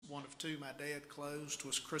one of two my dad closed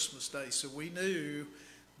was Christmas Day. So we knew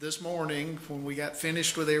this morning when we got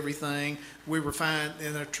finished with everything, we were fine.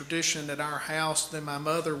 In a tradition at our house, then my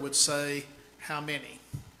mother would say, "How many?"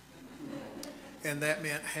 And that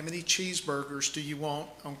meant, "How many cheeseburgers do you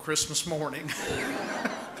want on Christmas morning?"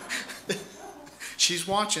 She's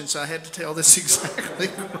watching, so I had to tell this exactly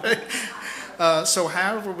correct. So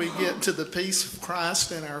however we get to the peace of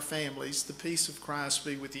Christ in our families, the peace of Christ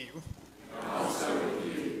be with you. And also with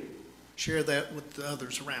you. Share that with the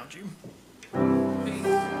others around you.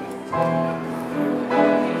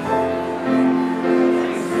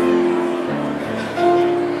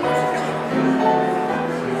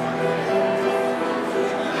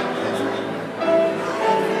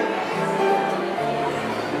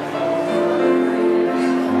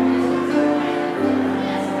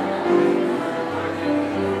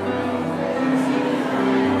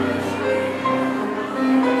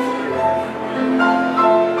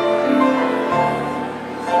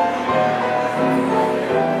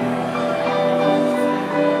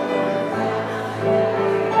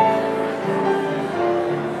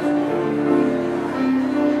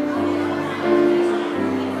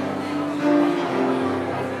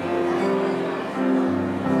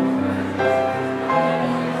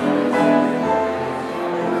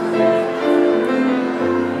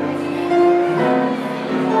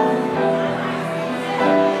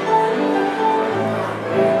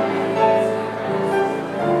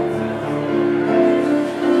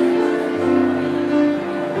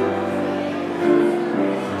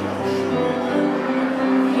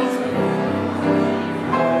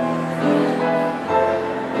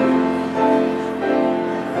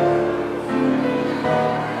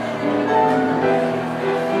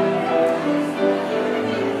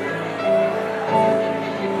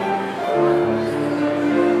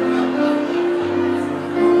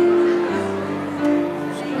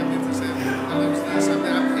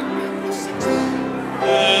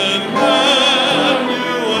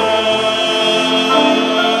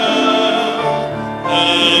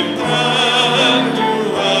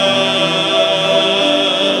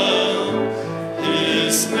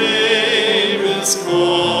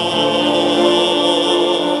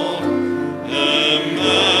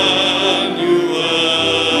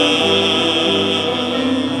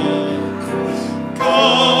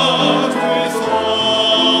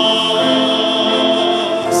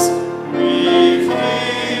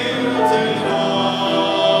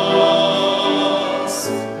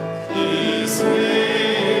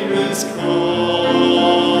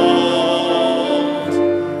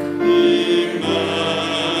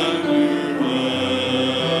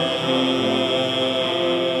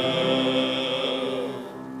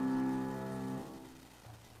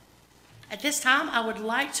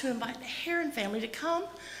 To invite the Heron family to come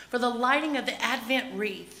for the lighting of the Advent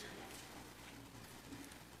wreath.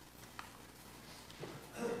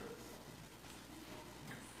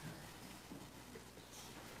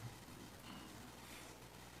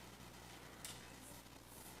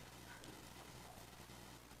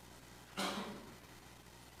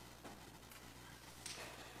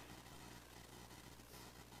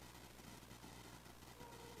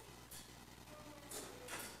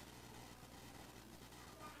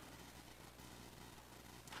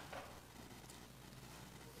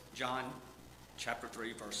 John chapter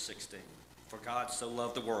 3, verse 16. For God so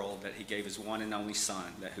loved the world that he gave his one and only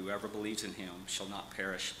Son, that whoever believes in him shall not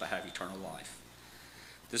perish but have eternal life.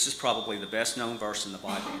 This is probably the best known verse in the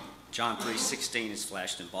Bible. John 3:16 is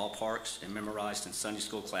flashed in ballparks and memorized in Sunday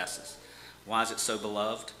school classes. Why is it so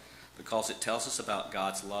beloved? Because it tells us about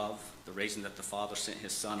God's love, the reason that the Father sent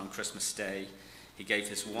his Son on Christmas Day. He gave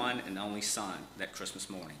his one and only Son that Christmas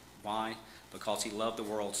morning. Why? Because he loved the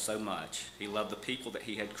world so much. He loved the people that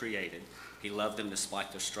he had created. He loved them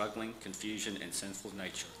despite their struggling, confusion, and sinful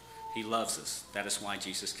nature. He loves us. That is why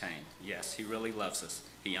Jesus came. Yes, he really loves us.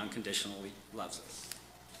 He unconditionally loves us.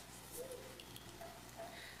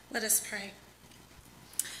 Let us pray.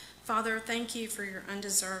 Father, thank you for your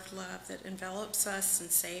undeserved love that envelops us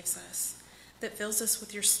and saves us, that fills us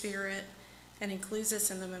with your Spirit and includes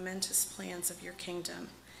us in the momentous plans of your kingdom.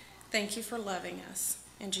 Thank you for loving us.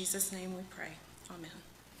 In Jesus' name we pray. Amen.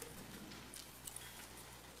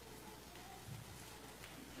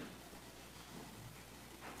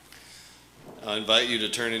 I invite you to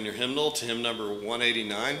turn in your hymnal to hymn number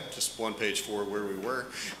 189, just one page forward where we were,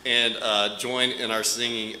 and join in our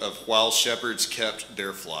singing of While Shepherds Kept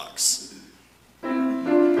Their Flocks.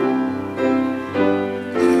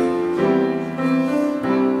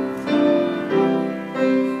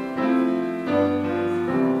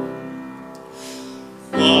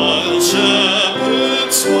 While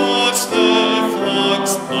shepherds watch their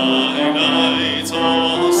flocks by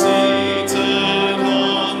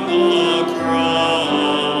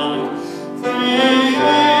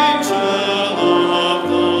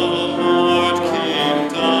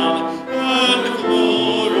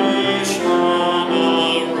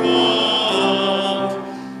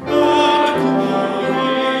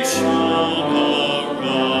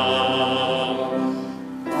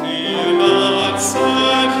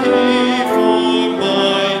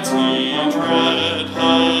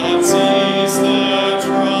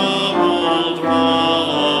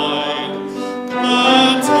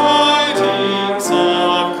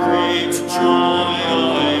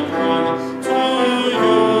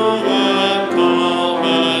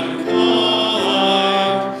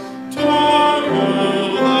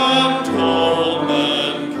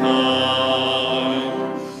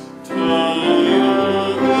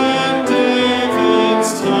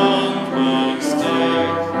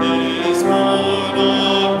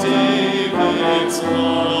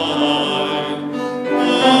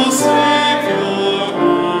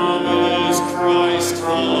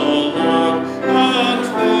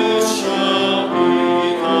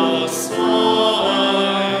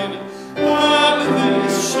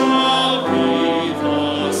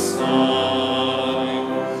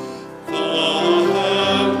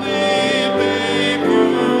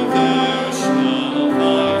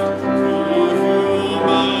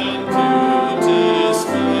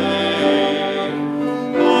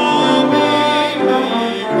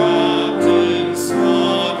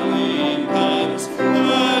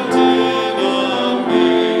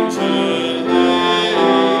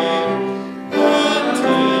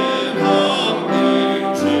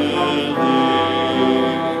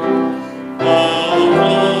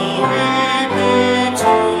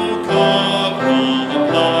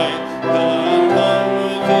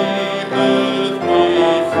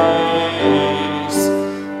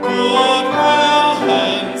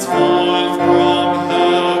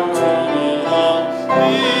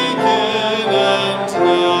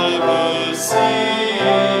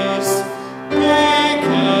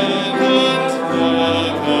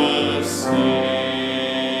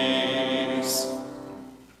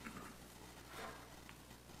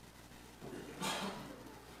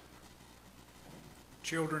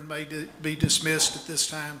Children may be dismissed at this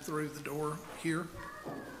time through the door here.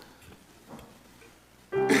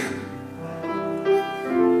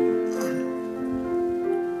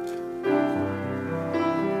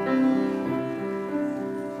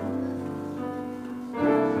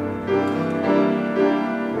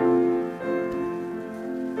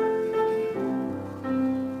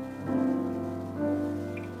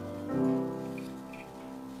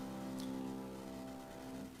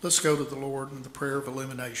 Let's go to the Lord in the prayer of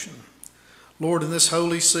illumination. Lord, in this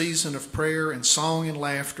holy season of prayer and song and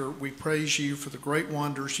laughter, we praise you for the great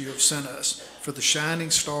wonders you have sent us, for the shining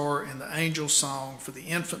star and the angel's song, for the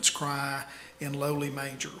infant's cry in lowly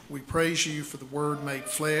manger. We praise you for the word made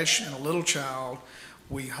flesh and a little child.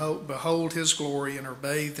 We behold his glory and are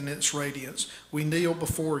bathed in its radiance. We kneel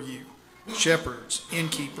before you, shepherds,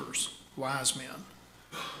 innkeepers, wise men.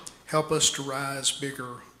 Help us to rise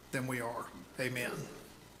bigger than we are. Amen.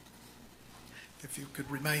 If you could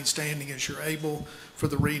remain standing as you're able for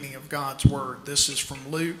the reading of God's word. This is from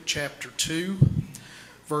Luke chapter 2,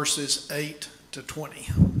 verses 8 to 20.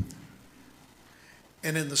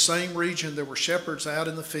 And in the same region there were shepherds out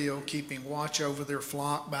in the field, keeping watch over their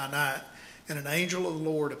flock by night. And an angel of the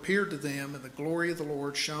Lord appeared to them, and the glory of the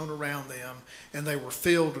Lord shone around them, and they were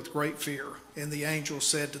filled with great fear. And the angel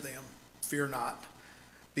said to them, "Fear not.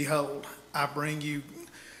 Behold, I bring you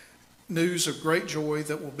news of great joy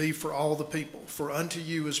that will be for all the people. For unto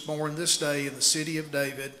you is born this day in the city of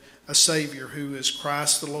David a Savior, who is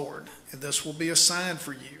Christ the Lord. And this will be a sign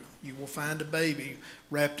for you. You will find a baby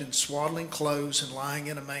wrapped in swaddling clothes and lying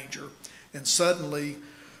in a manger." And suddenly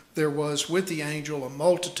there was with the angel a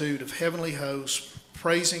multitude of heavenly hosts,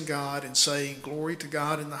 praising God and saying, "Glory to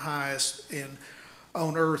God in the highest, and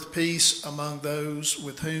on earth peace among those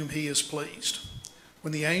with whom he is pleased."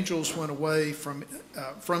 When the angels went away from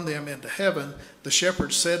them into heaven, the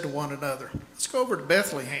shepherds said to one another, "Let's go over to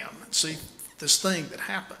Bethlehem and see this thing that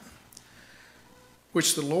happened,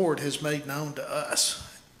 which the Lord has made known to us."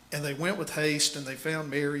 And they went with haste, and they found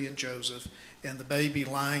Mary and Joseph and the baby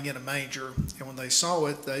lying in a manger. And when they saw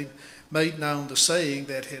it, they made known the saying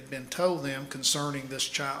that had been told them concerning this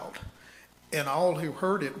child. And all who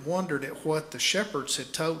heard it wondered at what the shepherds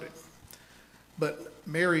had told him. But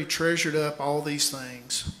Mary treasured up all these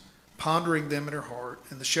things, pondering them in her heart.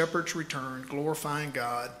 And the shepherds returned, glorifying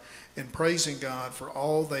God and praising God for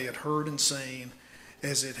all they had heard and seen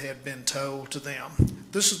as it had been told to them.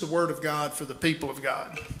 This is the word of God for the people of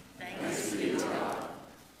God. Thanks be to God.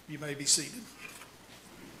 You may be seated.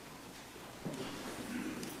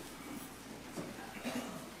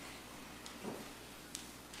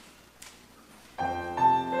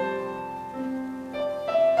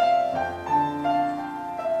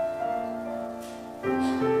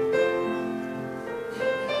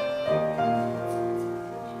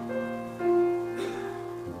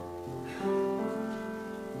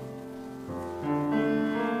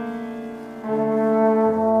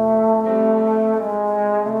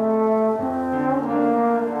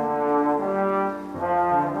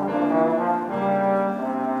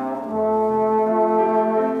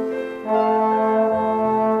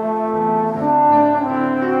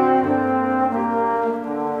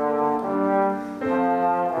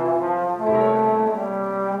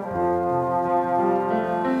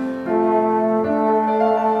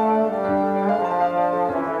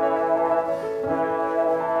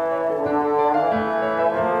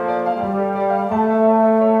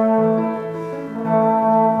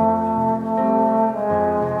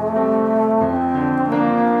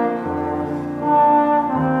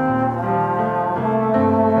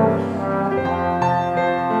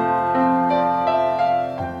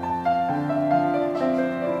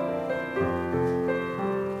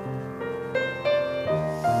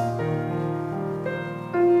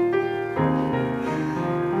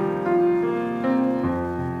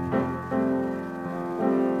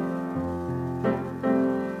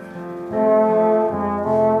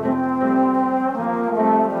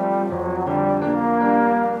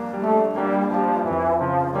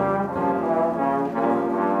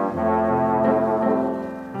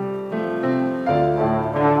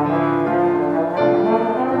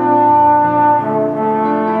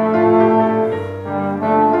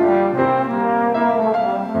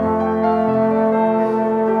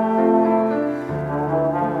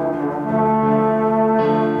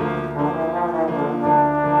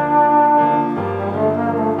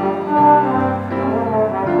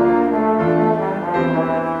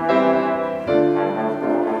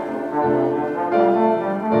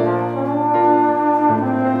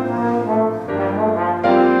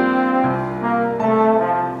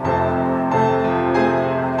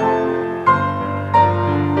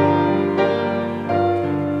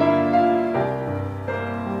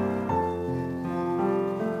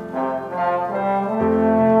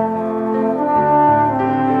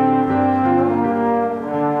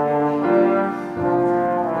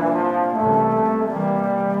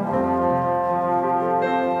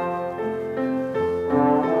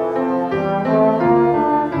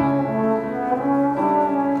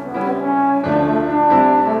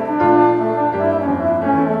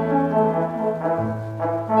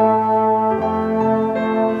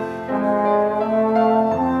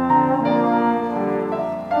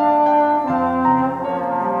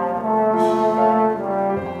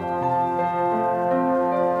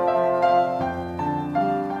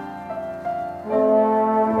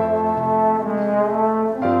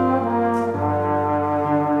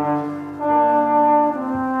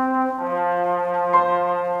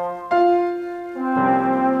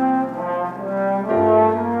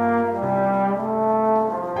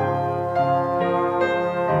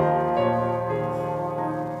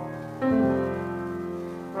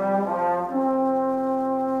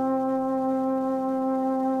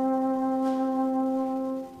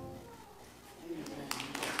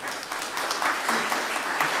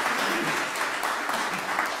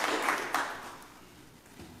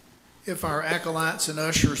 if our acolytes and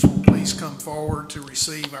ushers will please come forward to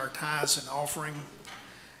receive our tithes and offering.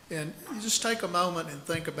 And just take a moment and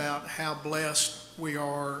think about how blessed we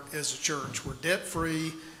are as a church. We're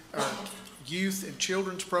debt-free. Our youth and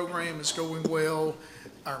children's program is going well.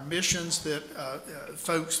 Our missions that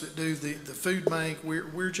folks that do the food bank,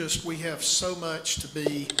 we have so much to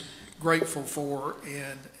be grateful for,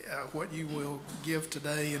 and what you will give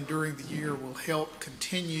today and during the year will help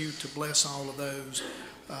continue to bless all of those.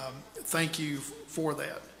 Thank you for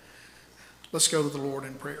that. Let's go to the Lord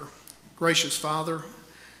in prayer. Gracious Father,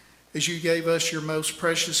 as you gave us your most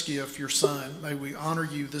precious gift, your Son, may we honor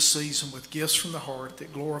you this season with gifts from the heart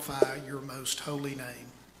that glorify your most holy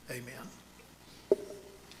name. Amen.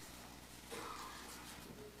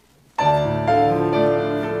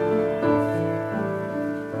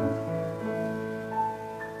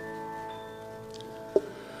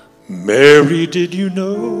 Mary, did you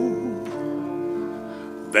know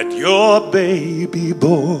that your baby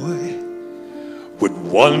boy would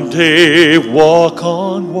one day walk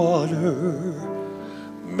on water?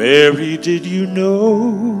 Mary, did you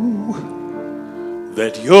know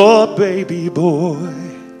that your baby boy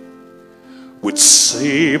would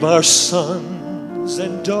save our sons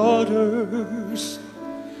and daughters?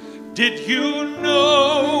 Did you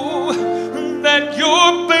know that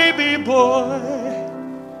your baby boy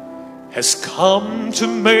has come to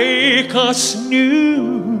make us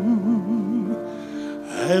new?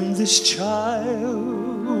 And this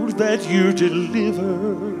child that you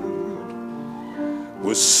delivered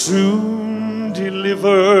will soon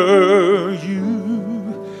deliver you.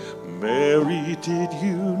 Mary, did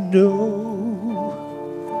you know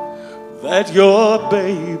that your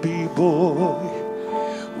baby boy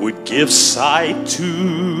would give sight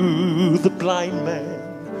to the blind man?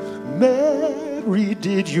 Mary,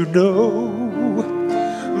 did you know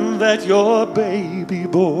that your baby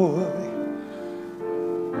boy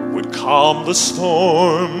would calm the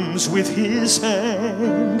storms with his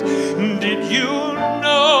hand? Did you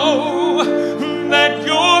know that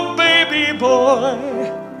your baby boy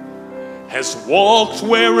has walked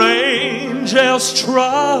where angels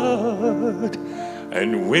trod?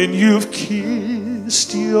 And when you've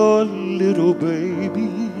kissed your little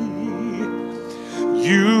baby,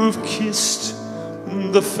 you've kissed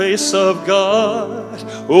the face of God.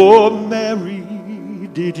 Oh, Mary,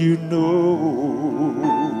 did you know?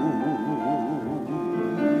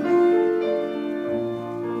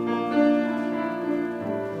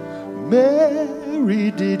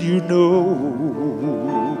 Mary, did you know?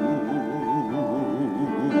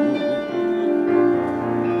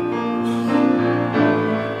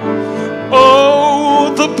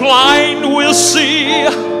 Oh, the blind will see,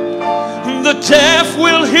 the deaf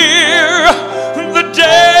will hear, the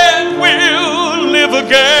dead will live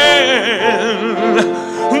again,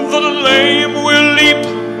 the lame will leap,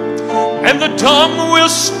 and the dumb will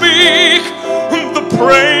speak the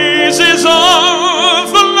praises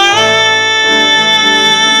of the Lamb.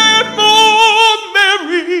 Oh,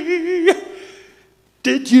 Mary,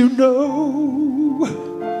 did you know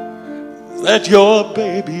that your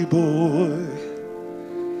baby boy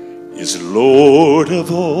is Lord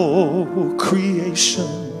of all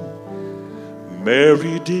creation?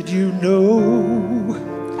 Mary, did you know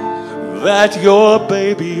that your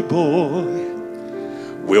baby boy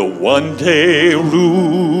will one day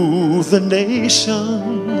rule the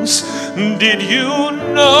nations? Did you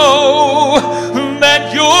know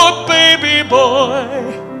that your baby boy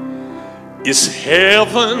is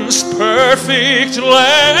heaven's perfect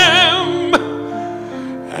Lamb?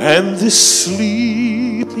 And this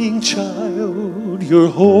sleeping child you're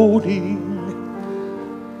holding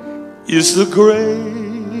is the great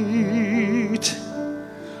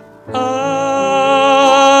I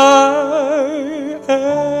am.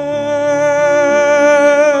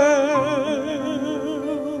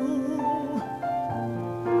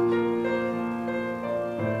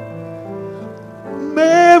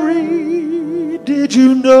 Mary, did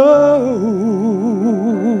you know?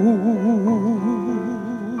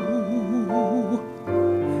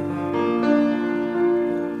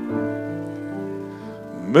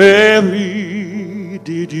 Mary,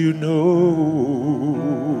 did you know?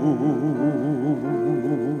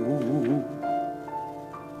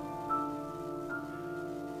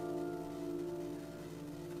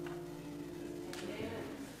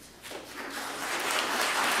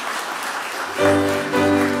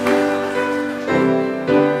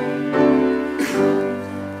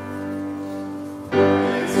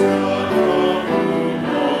 Praise the Lord,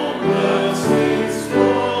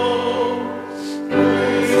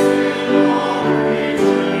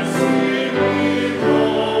 creatures sing.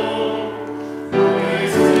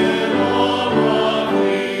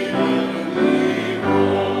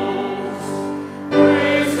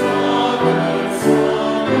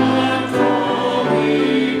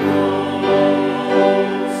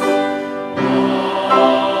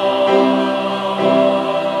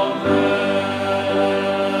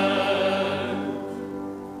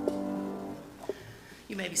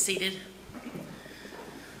 be seated.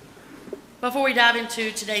 Before we dive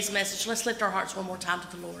into today's message, let's lift our hearts one more time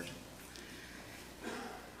to the Lord.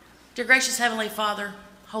 Dear gracious Heavenly Father,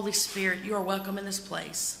 Holy Spirit, you are welcome in this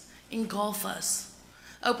place. Engulf us.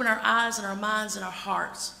 Open our eyes and our minds and our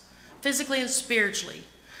hearts, physically and spiritually,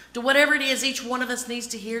 to whatever it is each one of us needs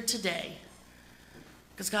to hear today.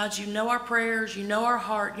 Because God, you know our prayers, you know our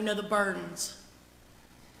heart, you know the burdens.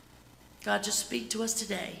 God, just speak to us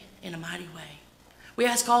today in a mighty way. We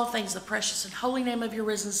ask all things in the precious and holy name of your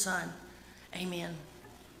risen Son. Amen.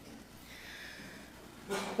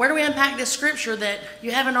 Where do we unpack this scripture that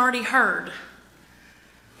you haven't already heard?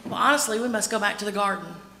 Well, honestly, we must go back to the garden.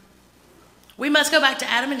 We must go back to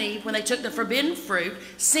Adam and Eve when they took the forbidden fruit.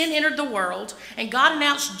 Sin entered the world, and God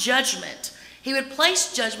announced judgment. He would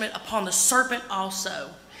place judgment upon the serpent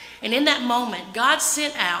also. And in that moment, God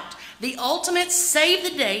sent out the ultimate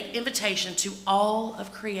save-the-date invitation to all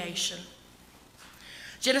of creation.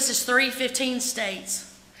 Genesis 3:15 states,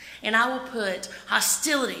 "And I will put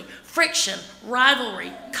hostility, friction,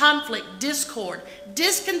 rivalry, conflict, discord,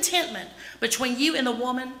 discontentment between you and the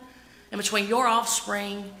woman, and between your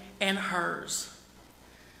offspring and hers."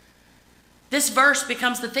 This verse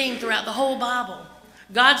becomes the theme throughout the whole Bible.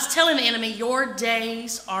 God's telling the enemy, your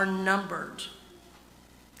days are numbered.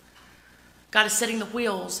 God is setting the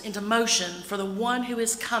wheels into motion for the one who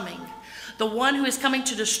is coming. The one who is coming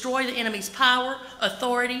to destroy the enemy's power,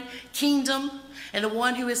 authority, kingdom, and the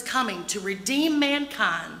one who is coming to redeem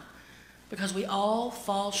mankind, because we all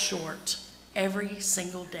fall short every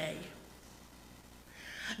single day.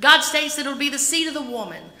 God states that it will be the seed of the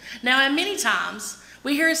woman. Now, and many times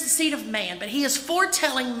we hear it's the seed of man, but he is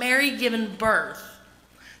foretelling Mary giving birth.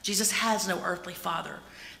 Jesus has no earthly father.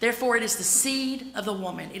 Therefore, it is the seed of the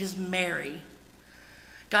woman. It is Mary.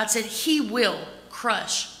 God said he will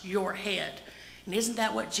crush your head. And isn't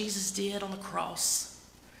that what Jesus did on the cross?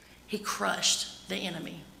 He crushed the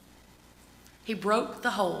enemy. He broke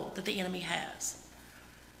the hold that the enemy has.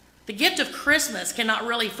 The gift of Christmas cannot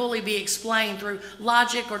really fully be explained through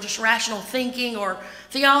logic or just rational thinking or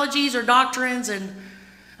theologies or doctrines. And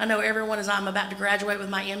I know everyone, as I'm about to graduate with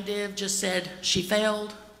my MDiv, just said she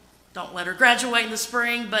failed. Don't let her graduate in the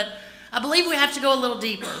spring. But I believe we have to go a little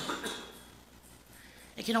deeper.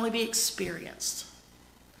 It can only be experienced.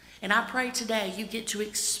 And I pray today you get to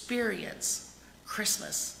experience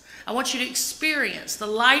Christmas. I want you to experience the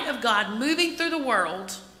light of God moving through the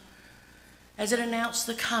world as it announced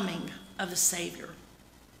the coming of the Savior.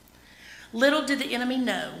 Little did the enemy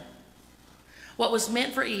know what was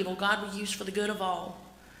meant for evil, God would use for the good of all.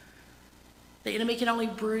 The enemy can only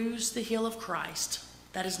bruise the heel of Christ.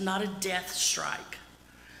 That is not a death strike,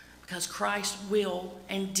 because Christ will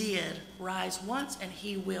and did rise once, and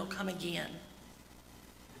he will come again.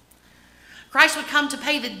 Christ would come to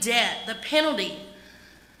pay the debt, the penalty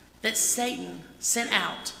that Satan sent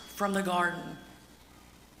out from the garden.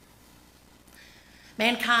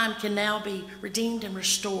 Mankind can now be redeemed and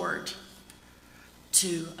restored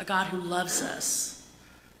to a God who loves us.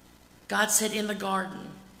 God said in the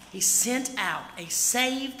garden, he sent out a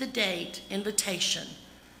save-the-date invitation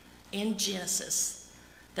in Genesis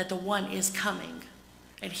that the one is coming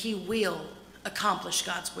and he will accomplish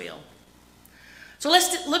God's will. So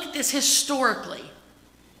let's look at this historically.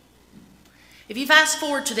 If you fast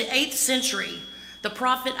forward to the 8th century, the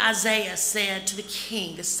prophet Isaiah said to the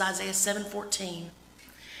king, this is Isaiah 7:14,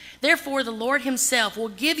 "Therefore the Lord himself will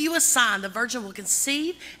give you a sign. The virgin will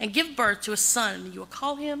conceive and give birth to a son, and you will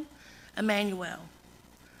call him Emmanuel."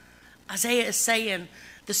 Isaiah is saying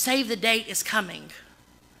the save the date is coming.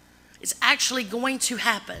 It's actually going to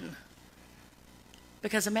happen,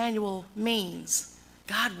 because Emmanuel means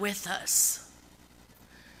God with us.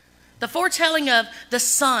 The foretelling of the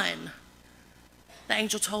Son, the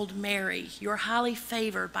angel told Mary, "You're highly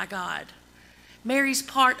favored by God." Mary's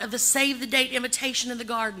part of the save the date invitation in the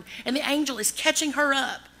garden, and the angel is catching her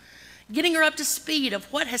up, getting her up to speed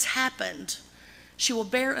of what has happened. She will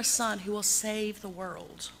bear a son who will save the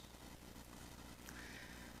world.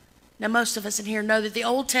 Now, most of us in here know that the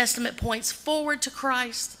Old Testament points forward to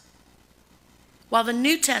Christ, while the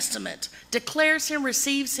New Testament declares him,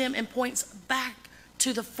 receives him, and points back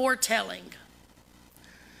to the foretelling.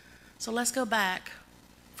 So let's go back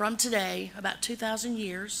from today, about 2,000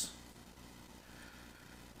 years,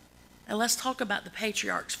 and let's talk about the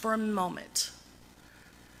patriarchs for a moment.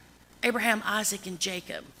 Abraham, Isaac, and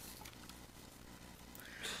Jacob.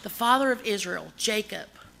 The father of Israel, Jacob,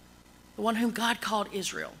 the one whom God called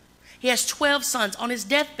Israel. He has 12 sons. On his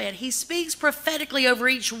deathbed, he speaks prophetically over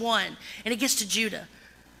each one. And it gets to Judah.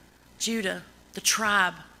 Judah, the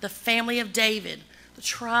tribe, the family of David, the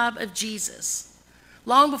tribe of Jesus.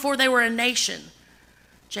 Long before they were a nation,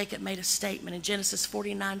 Jacob made a statement in Genesis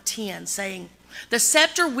 49:10 saying, "The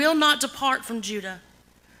scepter will not depart from Judah,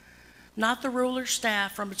 not the ruler's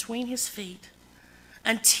staff from between his feet,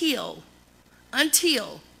 until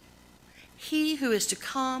he who is to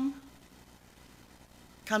come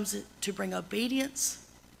comes to bring obedience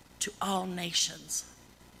to all nations."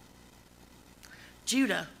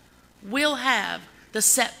 Judah will have the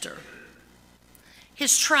scepter.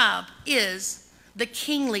 His tribe is the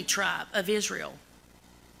kingly tribe of Israel.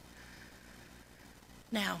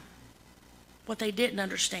 Now, what they didn't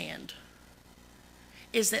understand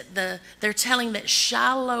is that they're telling that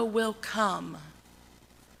Shiloh will come.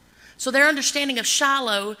 So their understanding of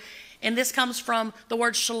Shiloh, and this comes from the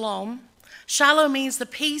word shalom. Shiloh means the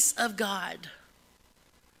peace of God.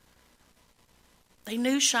 They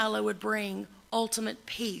knew Shiloh would bring ultimate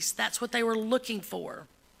peace. That's what they were looking for.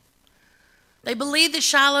 They believed that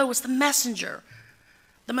Shiloh was the messenger,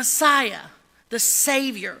 the Messiah, the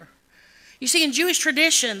Savior. You see, in Jewish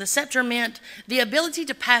tradition, the scepter meant the ability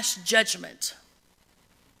to pass judgment.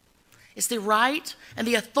 It's the right and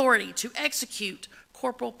the authority to execute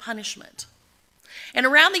corporal punishment. And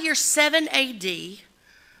around the year 7 AD,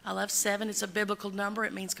 I love 7, it's a biblical number,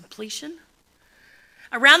 it means completion.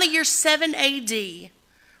 Around the year 7 AD,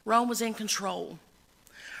 Rome was in control.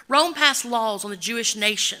 Rome passed laws on the Jewish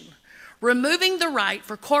nation, removing the right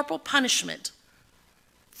for corporal punishment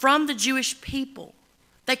from the Jewish people.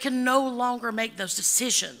 They could no longer make those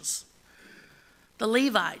decisions. The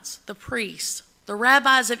Levites, the priests, the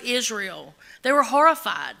rabbis of Israel, they were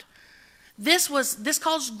horrified. This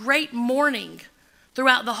caused great mourning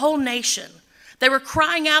throughout the whole nation. They were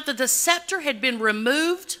crying out that the scepter had been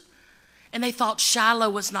removed, and they thought Shiloh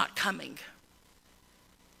was not coming.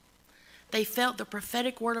 They felt the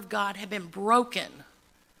prophetic word of God had been broken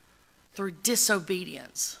through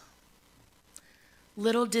disobedience.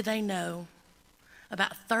 Little did they know,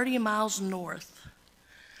 about 30 miles north,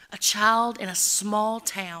 a child in a small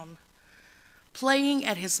town playing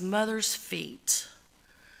at his mother's feet,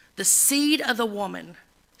 the seed of the woman,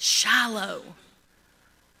 Shiloh,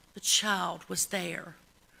 the child was there.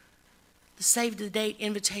 The save the date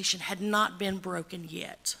invitation had not been broken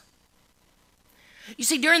yet. You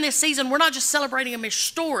see, during this season, we're not just celebrating a missed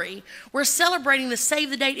story, we're celebrating the save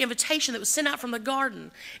the date invitation that was sent out from the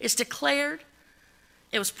garden. It's declared,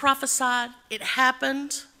 it was prophesied, it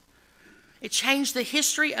happened, it changed the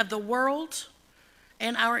history of the world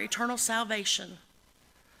and our eternal salvation.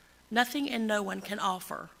 Nothing and no one can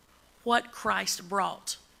offer what Christ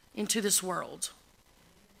brought into this world.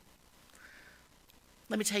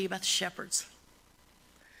 Let me tell you about the shepherds.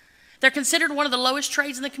 They're considered one of the lowest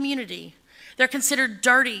trades in the community. They're considered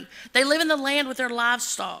dirty. They live in the land with their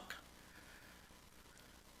livestock.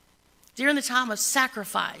 During the time of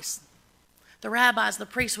sacrifice, the rabbis and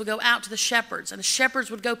the priests would go out to the shepherds, and the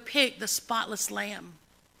shepherds would go pick the spotless lamb.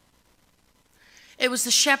 It was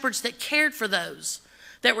the shepherds that cared for those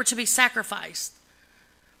that were to be sacrificed.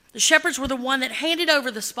 The shepherds were the one that handed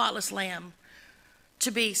over the spotless lamb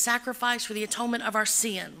to be sacrificed for the atonement of our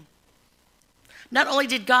sin. Not only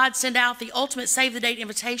did God send out the ultimate save-the-date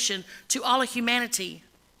invitation to all of humanity,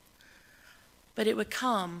 but it would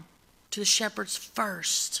come to the shepherds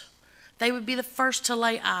first. They would be the first to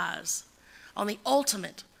lay eyes on the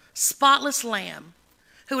ultimate, spotless lamb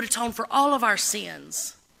who would atone for all of our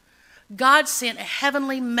sins. God sent a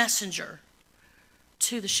heavenly messenger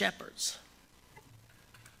to the shepherds.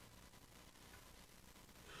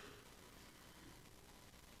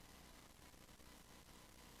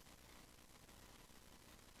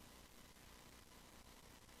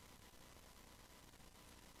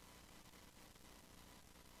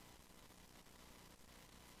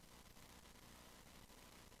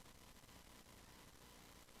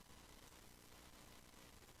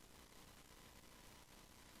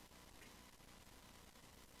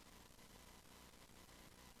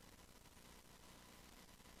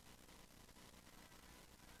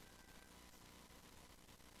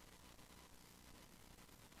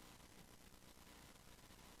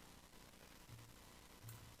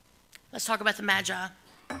 Let's talk about the Magi.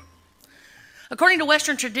 According to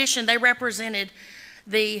Western tradition, they represented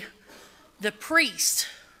the priest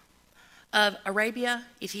of Arabia,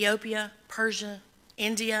 Ethiopia, Persia,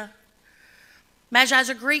 India. Magi is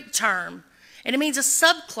a Greek term, and it means a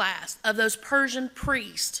subclass of those Persian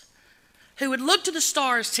priests who would look to the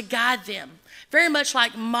stars to guide them, very much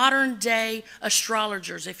like modern-day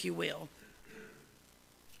astrologers, if you will.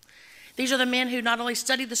 These are the men who not only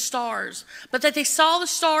studied the stars, but that they saw the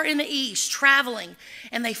star in the east traveling,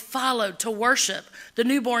 and they followed to worship the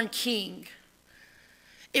newborn king.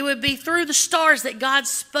 It would be through the stars that God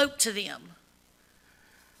spoke to them.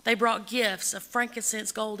 They brought gifts of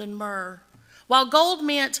frankincense, gold, and myrrh. While gold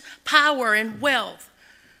meant power and wealth,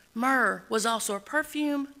 myrrh was also a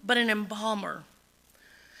perfume, but an embalmer.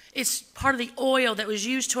 It's part of the oil that was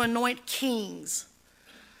used to anoint kings.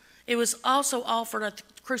 It was also offered at the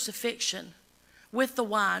crucifixion with the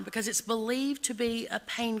wine because it's believed to be a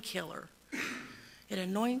painkiller. It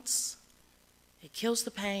anoints, it kills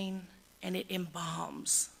the pain, and it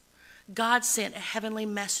embalms. God sent a heavenly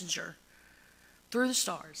messenger through the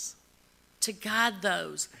stars to guide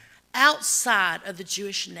those outside of the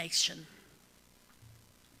Jewish nation.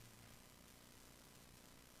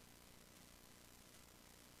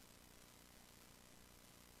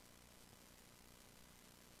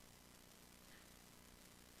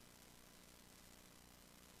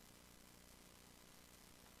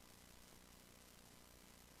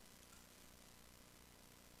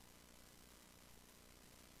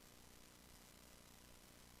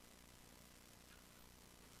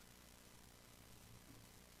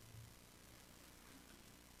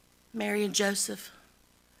 Mary and Joseph.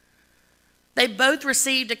 They both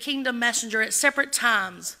received a kingdom messenger at separate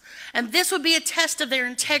times, and this would be a test of their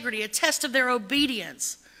integrity, a test of their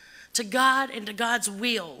obedience to God and to God's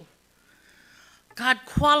will. God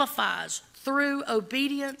qualifies through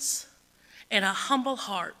obedience and a humble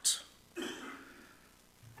heart.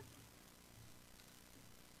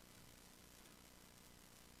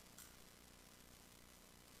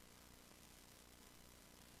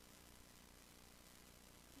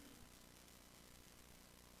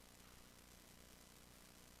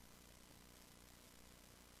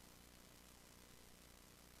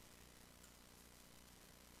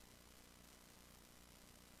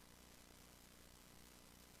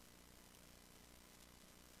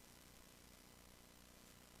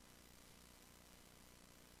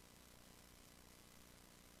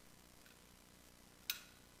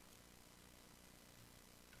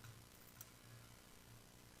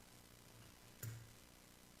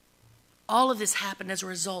 All of this happened as a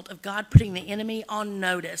result of God putting the enemy on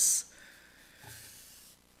notice.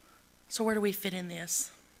 So where do we fit in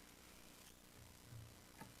this?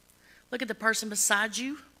 Look at the person beside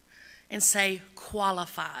you and say,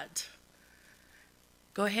 qualified.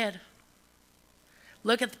 Go ahead.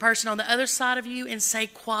 Look at the person on the other side of you and say,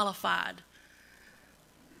 qualified.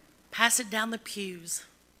 Pass it down the pews.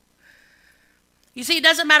 You see, it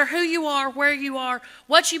doesn't matter who you are, where you are,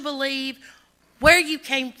 what you believe, where you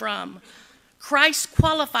came from. Christ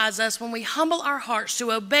qualifies us when we humble our hearts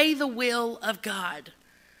to obey the will of God.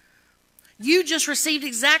 You just received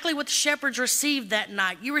exactly what the shepherds received that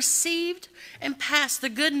night. You received and passed the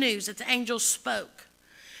good news that the angels spoke.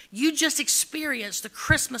 You just experienced the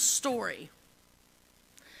Christmas story.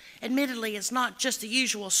 Admittedly, it's not just the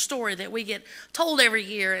usual story that we get told every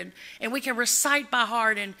year and we can recite by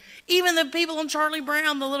heart, and even the people on Charlie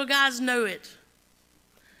Brown, the little guys, know it.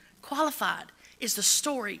 Qualified is the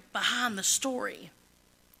story behind the story.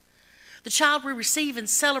 The child we receive and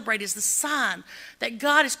celebrate is the sign that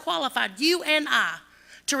God has qualified you and I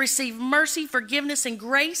to receive mercy, forgiveness, and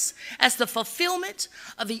grace as the fulfillment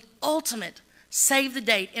of the ultimate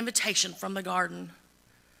save-the-date invitation from the garden.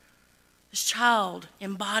 This child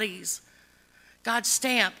embodies God's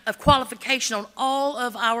stamp of qualification on all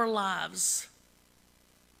of our lives.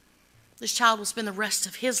 This child will spend the rest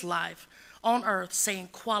of his life on earth saying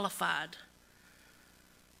qualified.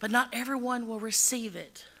 But not everyone will receive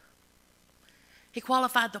it. He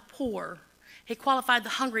qualified the poor. He qualified the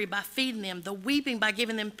hungry by feeding them, the weeping by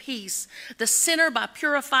giving them peace, the sinner by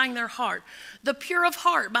purifying their heart, the pure of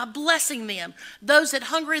heart by blessing them, those that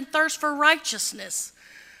hunger and thirst for righteousness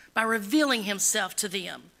by revealing himself to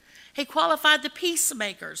them. He qualified the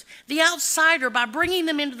peacemakers, the outsider by bringing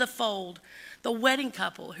them into the fold, the wedding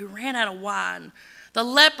couple who ran out of wine, the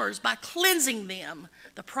lepers by cleansing them,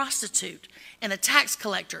 the prostitute and the tax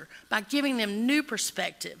collector by giving them new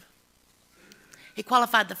perspective. He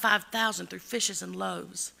qualified the 5,000 through fishes and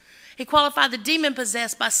loaves. He qualified the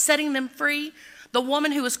demon-possessed by setting them free, the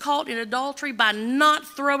woman who was caught in adultery by not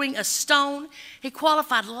throwing a stone. He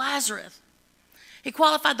qualified Lazarus. He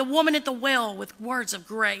qualified the woman at the well with words of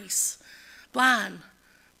grace. Blind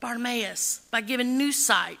Bartimaeus by giving new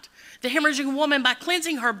sight, the hemorrhaging woman by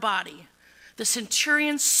cleansing her body, the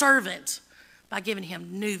centurion's servant by giving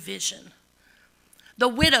him new vision, the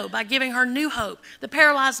widow by giving her new hope, the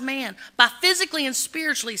paralyzed man by physically and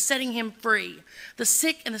spiritually setting him free, the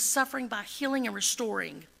sick and the suffering by healing and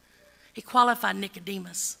restoring. He qualified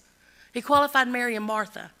Nicodemus. He qualified Mary and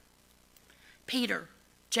Martha, Peter,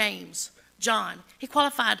 James, John. He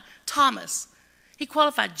qualified Thomas. He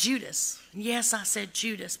qualified Judas. Yes, I said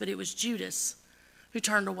Judas, but it was Judas who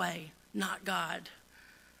turned away, not God.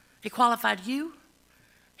 He qualified you.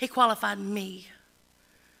 He qualified me.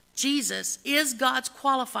 Jesus is God's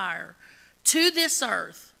qualifier to this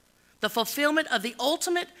earth, the fulfillment of the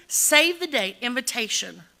ultimate save-the-date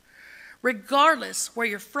invitation. Regardless where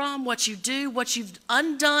you're from, what you do, what you've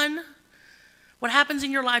undone, what happens in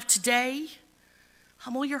your life today,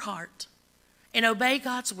 humble your heart and obey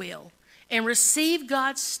God's will and receive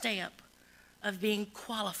God's stamp of being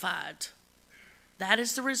qualified. That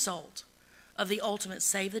is the result of the ultimate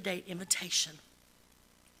save-the-date invitation.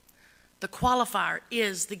 The qualifier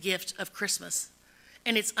is the gift of Christmas,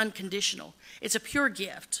 and it's unconditional. It's a pure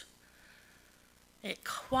gift. It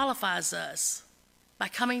qualifies us by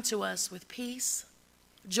coming to us with peace,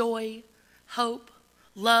 joy, hope,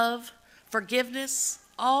 love, forgiveness,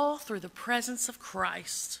 all through the presence of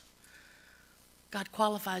Christ. God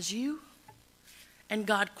qualifies you, and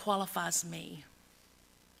God qualifies me.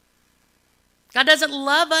 God doesn't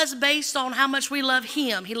love us based on how much we love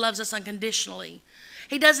Him. He loves us unconditionally.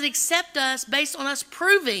 He doesn't accept us based on us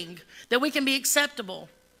proving that we can be acceptable.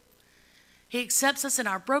 He accepts us in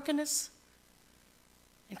our brokenness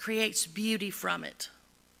and creates beauty from it.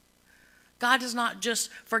 God does not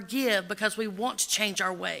just forgive because we want to change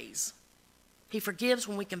our ways. He forgives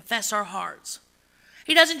when we confess our hearts.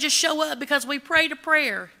 He doesn't just show up because we prayed a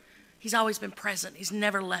prayer. He's always been present. He's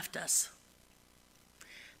never left us.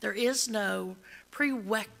 There is no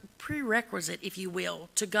prerequisite, if you will,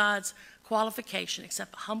 to God's qualification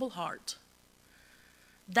except a humble heart.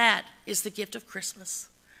 That is the gift of Christmas.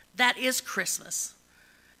 That is Christmas.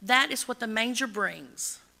 That is what the manger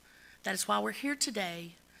brings. That is why we're here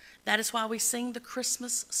today. That is why we sing the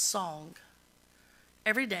Christmas song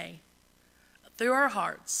every day through our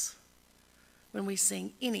hearts when we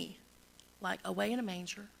sing any, like Away in a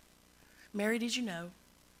Manger, Mary Did You Know,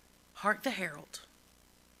 Hark the Herald.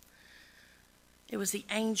 It was the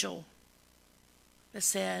angel that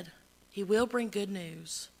said, He will bring good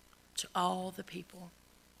news to all the people.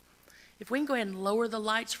 If we can go ahead and lower the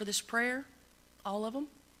lights for this prayer, all of them.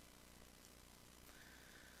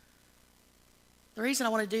 The reason I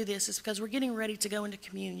want to do this is because we're getting ready to go into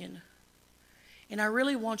communion. And I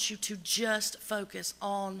really want you to just focus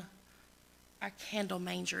on our candle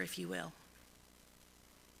manger, if you will.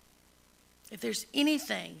 If there's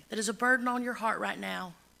anything that is a burden on your heart right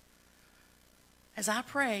now, as I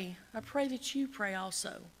pray that you pray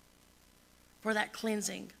also for that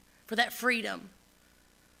cleansing, for that freedom,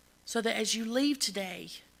 so that as you leave today,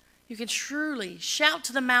 you can truly shout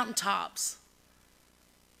to the mountaintops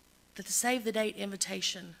that the Save the Date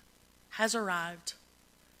invitation has arrived,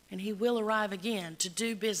 and He will arrive again to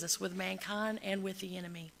do business with mankind and with the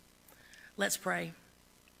enemy. Let's pray.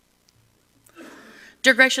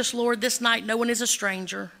 Dear gracious Lord, this night no one is a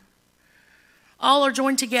stranger. All are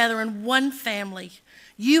joined together in one family.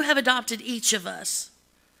 You have adopted each of us.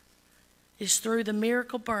 It is through the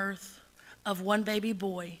miracle birth of one baby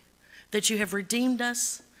boy that you have redeemed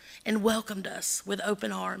us and welcomed us with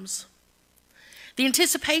open arms. The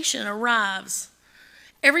anticipation arrives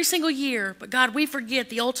every single year, but God, we forget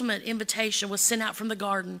the ultimate invitation was sent out from the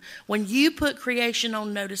garden when you put creation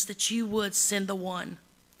on notice that you would send the one.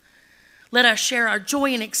 Let us share our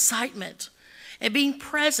joy and excitement at being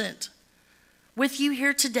present with you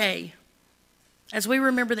here today as we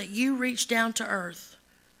remember that you reached down to earth.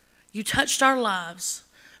 You touched our lives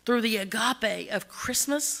through the agape of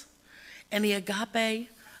Christmas and the agape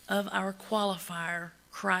of our qualifier,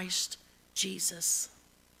 Christ Jesus.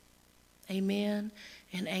 Amen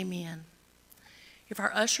and amen. If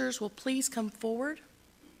our ushers will please come forward,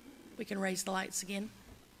 we can raise the lights again.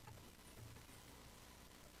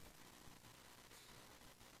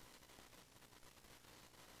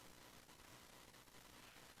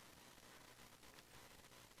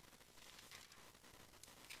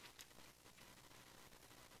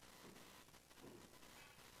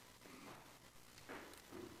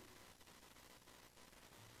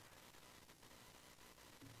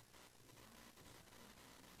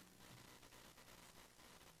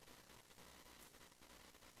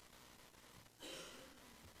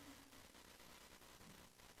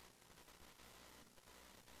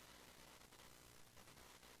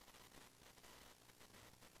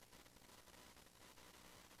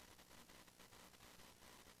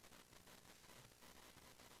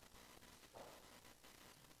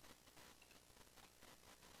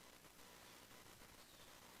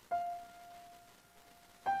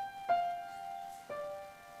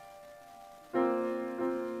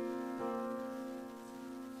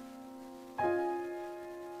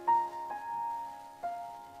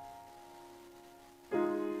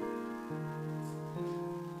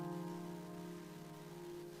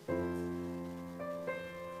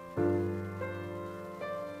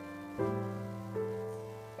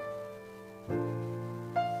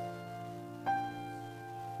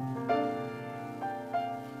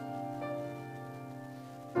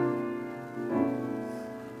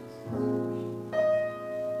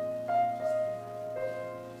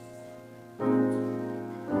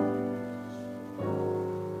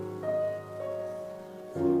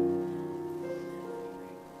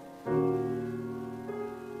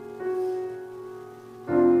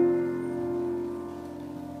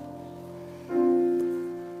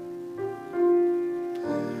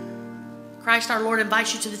 Christ our Lord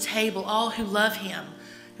invites you to the table, all who love him,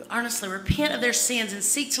 who earnestly repent of their sins and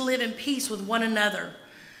seek to live in peace with one another.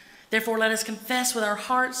 Therefore, let us confess with our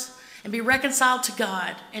hearts and be reconciled to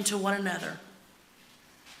God and to one another.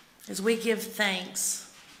 As we give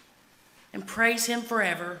thanks and praise him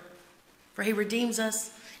forever, for he redeems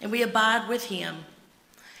us and we abide with him.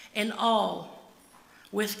 And all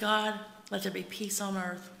with God, let there be peace on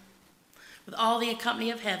earth. With all the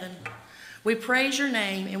company of heaven, we praise your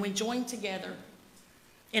name and we join together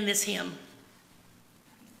in this hymn.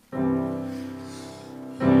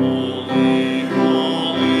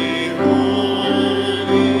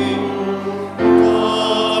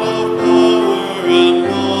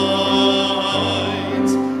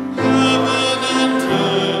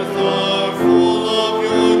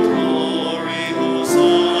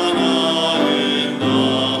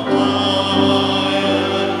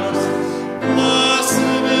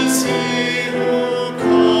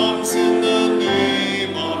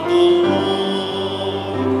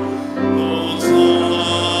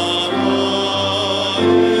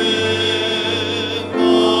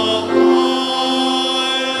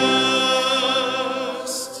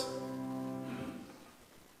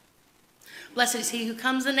 Blessed is he who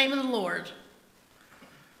comes in the name of the Lord.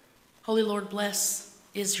 Holy Lord, blessed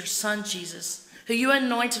is your Son, Jesus, who you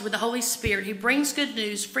anointed with the Holy Spirit. He brings good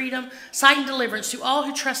news, freedom, sight, and deliverance to all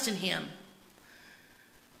who trust in him.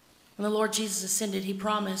 When the Lord Jesus ascended, he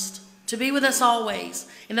promised to be with us always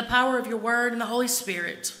in the power of your word and the Holy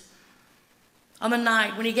Spirit. On the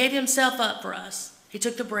night when he gave himself up for us, he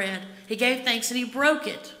took the bread, he gave thanks, and he broke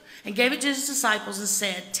it and gave it to his disciples and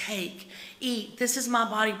said, "Take, eat, this is my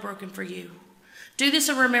body broken for you. Do this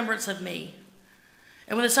in remembrance of me."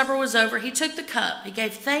 And when the supper was over, he took the cup, he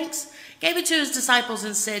gave thanks, gave it to his disciples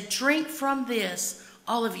and said, "Drink from this,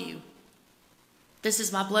 all of you. This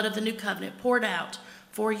is my blood of the new covenant, poured out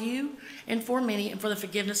for you and for many and for the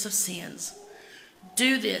forgiveness of sins.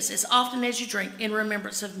 Do this as often as you drink in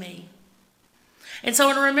remembrance of me." And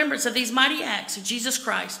so in remembrance of these mighty acts of Jesus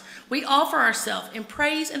Christ, we offer ourselves in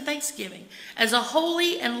praise and thanksgiving as a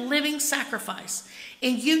holy and living sacrifice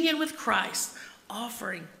in union with Christ,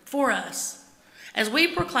 offering for us as we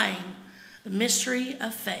proclaim the mystery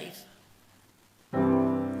of faith.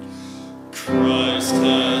 Christ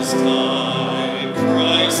has died,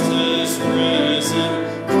 Christ is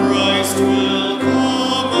risen, Christ will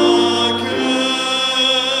come again.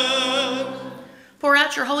 Pour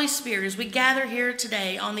out your Holy Spirit as we gather here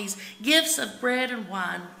today on these gifts of bread and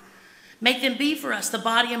wine. Make them be for us the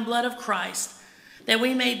body and blood of Christ, that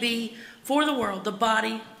we may be for the world the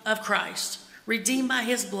body of Christ, redeemed by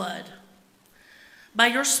his blood. By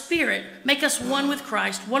your Spirit, make us one with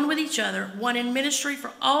Christ, one with each other, one in ministry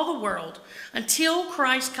for all the world, until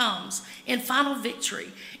Christ comes in final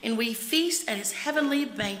victory and we feast at his heavenly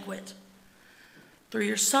banquet. Through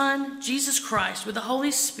your Son, Jesus Christ, with the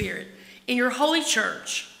Holy Spirit, in your holy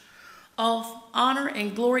church, all honor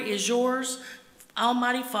and glory is yours,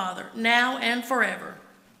 Almighty Father, now and forever.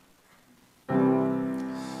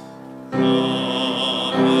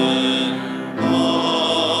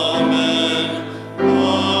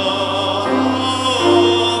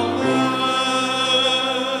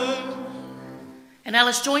 And now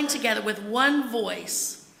let's join together with one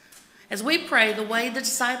voice as we pray the way the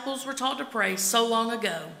disciples were taught to pray so long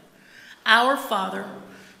ago. Our Father,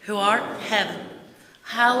 who art in heaven,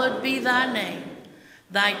 hallowed be thy name.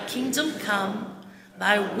 Thy kingdom come,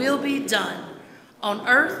 thy will be done, on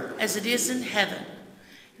earth as it is in heaven.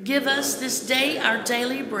 Give us this day our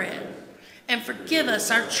daily bread, and forgive us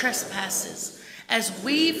our trespasses, as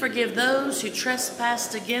we forgive those who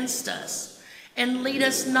trespass against us. And lead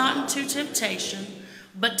us not into temptation,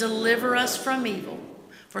 but deliver us from evil.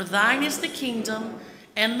 For thine is the kingdom,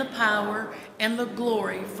 and the power, and the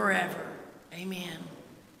glory forever. Amen.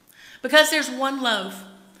 Because there's one loaf,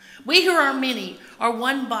 we who are many are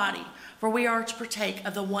one body, for we are to partake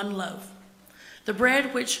of the one loaf. The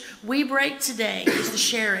bread which we break today is the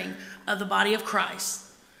sharing of the body of Christ.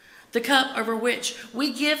 The cup over which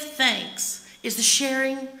we give thanks is the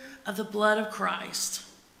sharing of the blood of Christ.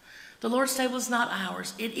 The Lord's table is not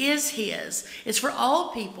ours. It is his. It's for all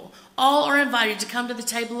people. All are invited to come to the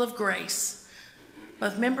table of grace.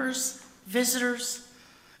 Both members, visitors,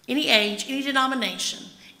 any age, any denomination,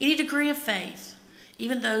 any degree of faith,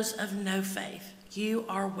 even those of no faith. You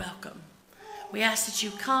are welcome. We ask that you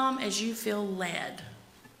come as you feel led.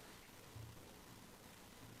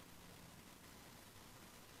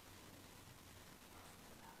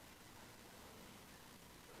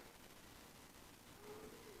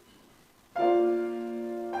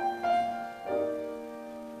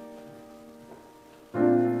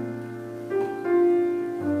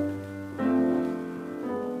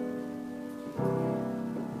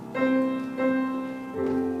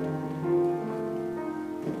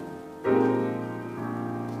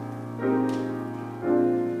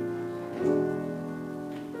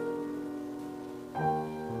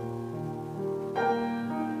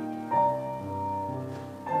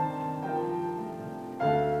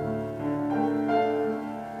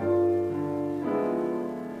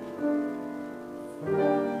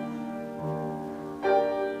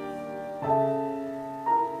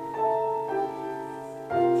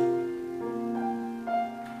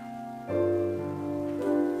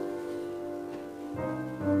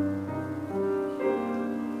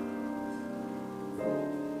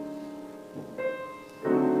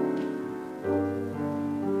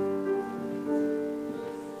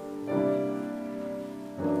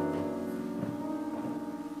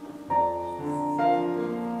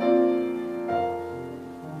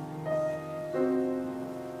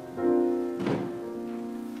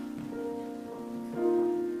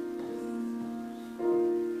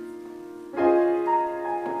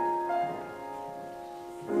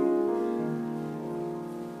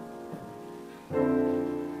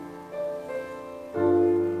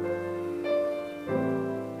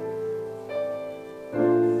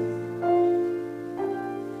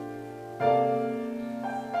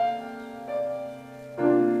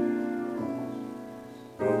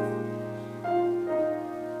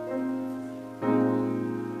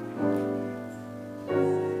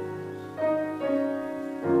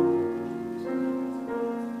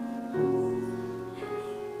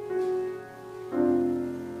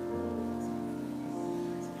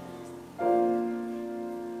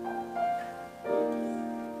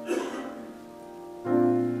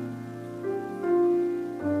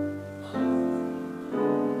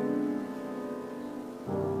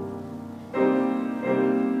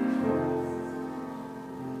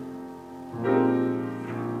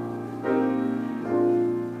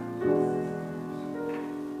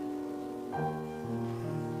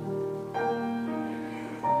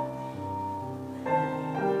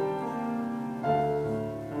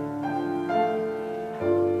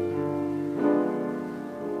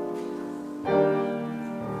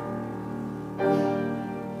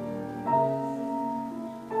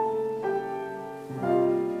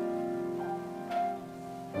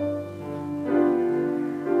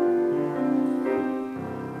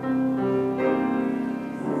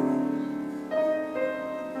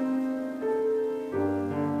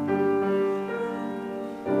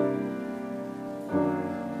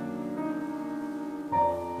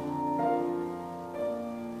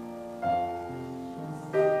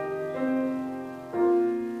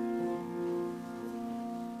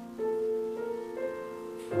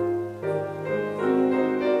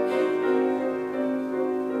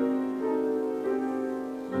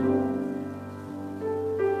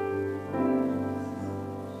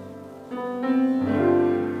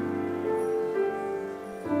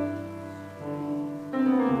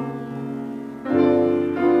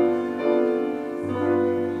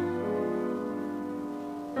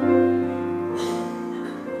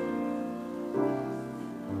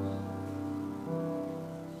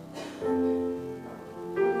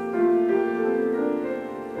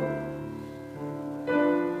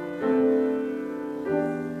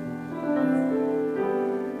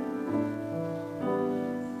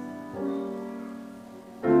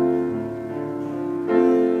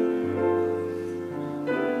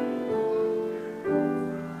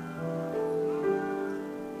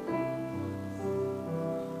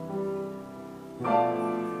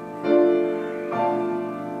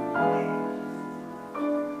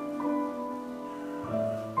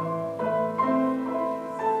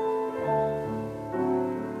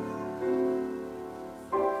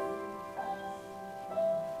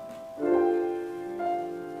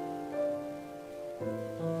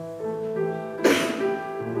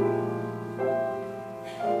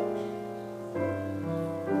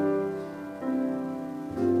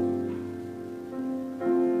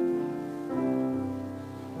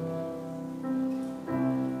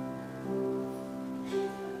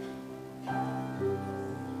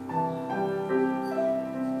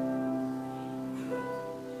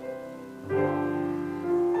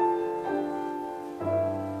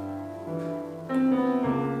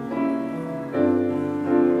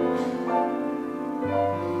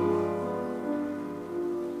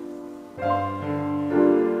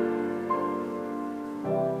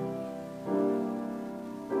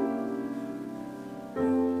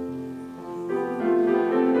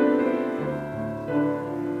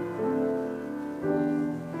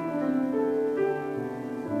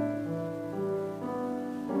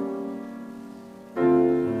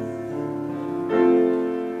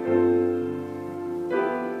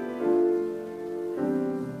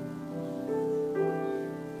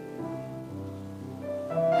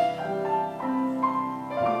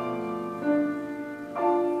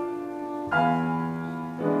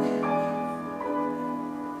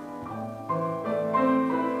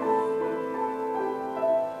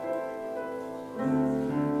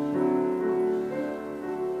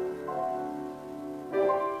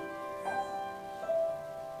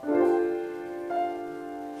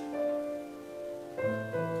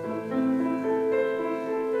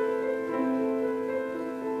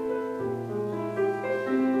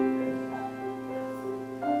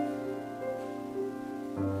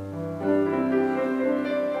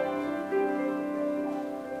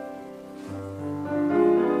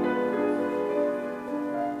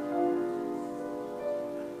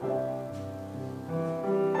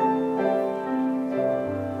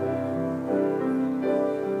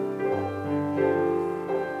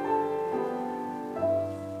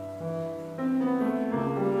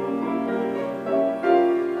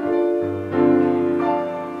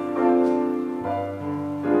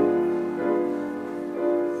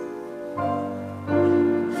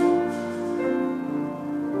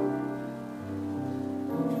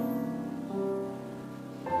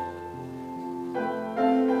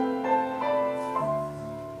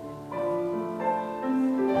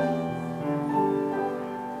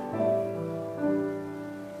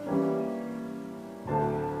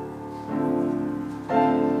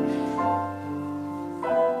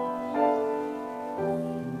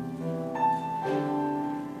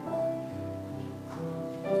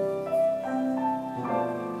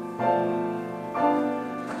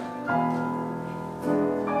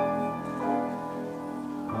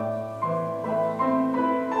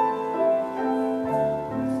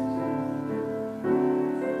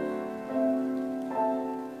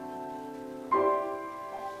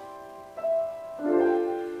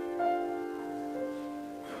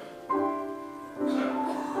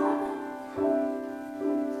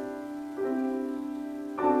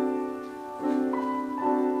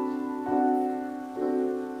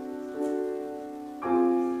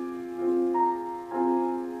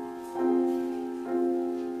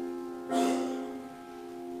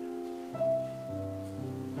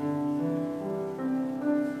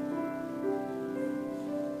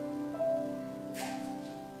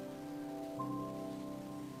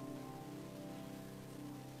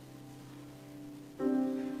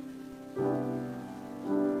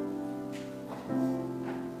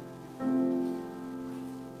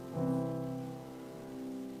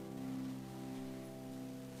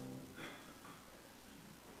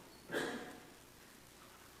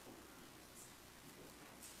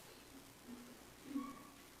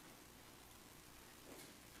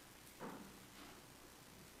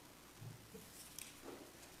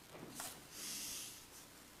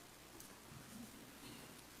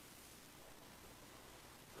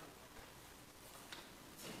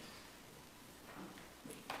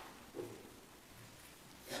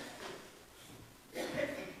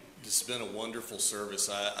 been a wonderful service.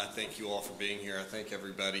 I thank you all for being here. I thank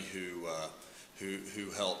everybody who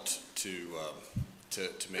helped to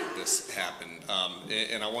make this happen.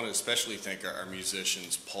 And I want to especially thank our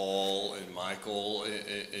musicians, Paul and Michael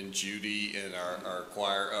and Judy and our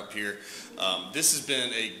choir up here. This has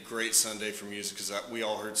been a great Sunday for music because we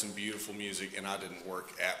all heard some beautiful music and I didn't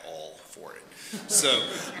work at all for it. So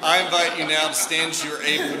I invite you now to stand as you're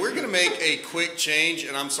able. We're going to make a quick change,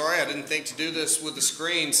 and I'm sorry I didn't think to do this with the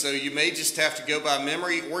screen, so you may just have to go by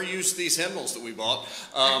memory or use these hymnals that we bought.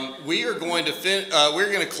 We're going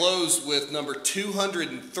to close with number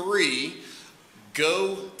 203,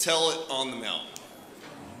 Go Tell It on the Mountain.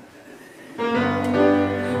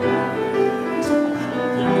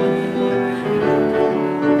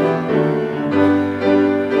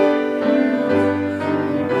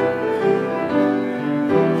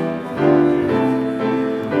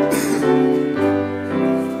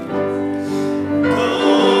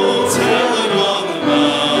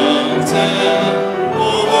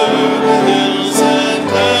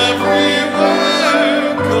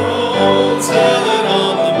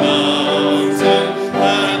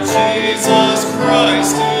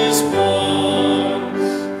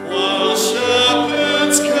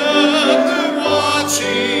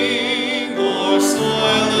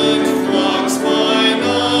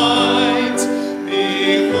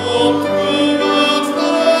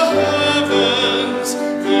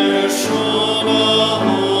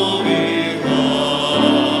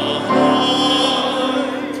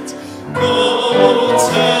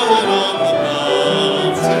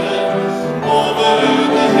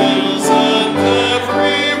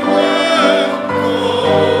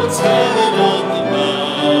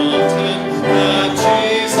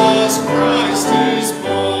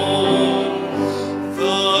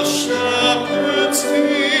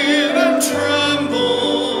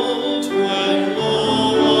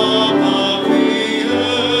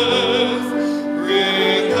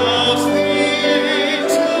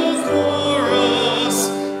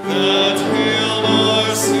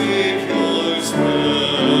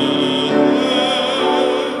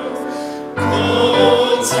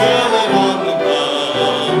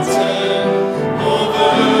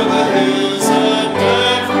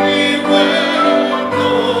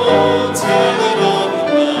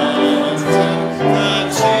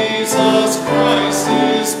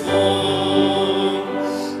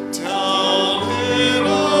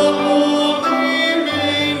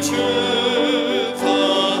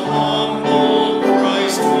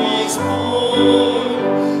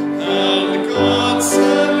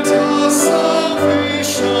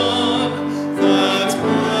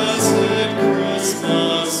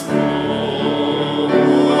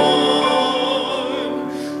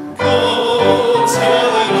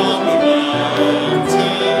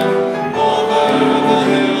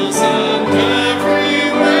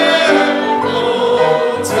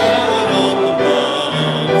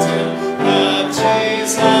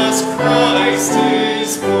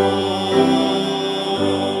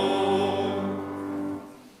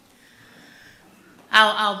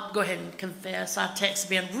 I'll go ahead and confess. I texted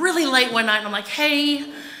Ben really late one night, and I'm like, hey,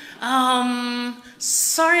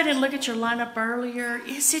 sorry I didn't look at your lineup earlier.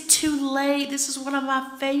 Is it too late? This is one of my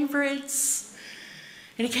favorites.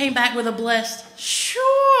 And he came back with a blessed, sure.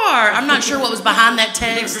 I'm not sure what was behind that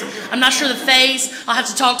text. I'm not sure the face. I'll have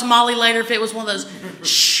to talk to Molly later if it was one of those,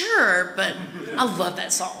 sure, but I love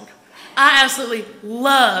that song. I absolutely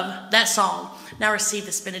love that song. Now receive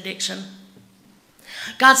this benediction.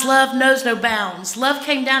 God's love knows no bounds. Love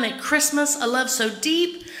came down at Christmas, a love so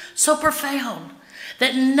deep, so profound,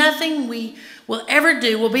 that nothing we will ever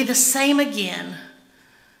do will be the same again.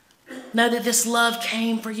 Know that this love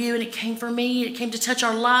came for you and it came for me. It came to touch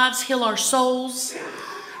our lives, heal our souls,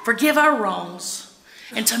 forgive our wrongs,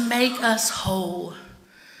 and to make us whole.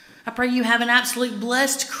 I pray you have an absolutely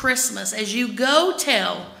blessed Christmas as you go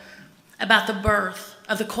tell about the birth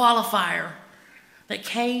of the qualifier that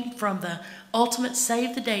came from the ultimate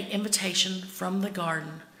save the date invitation from the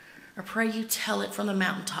garden. I pray you tell it from the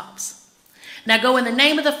mountaintops. Now go in the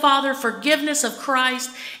name of the Father, forgiveness of Christ,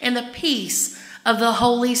 and the peace of the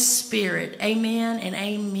Holy Spirit. Amen and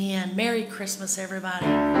amen. Merry Christmas,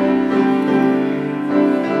 everybody.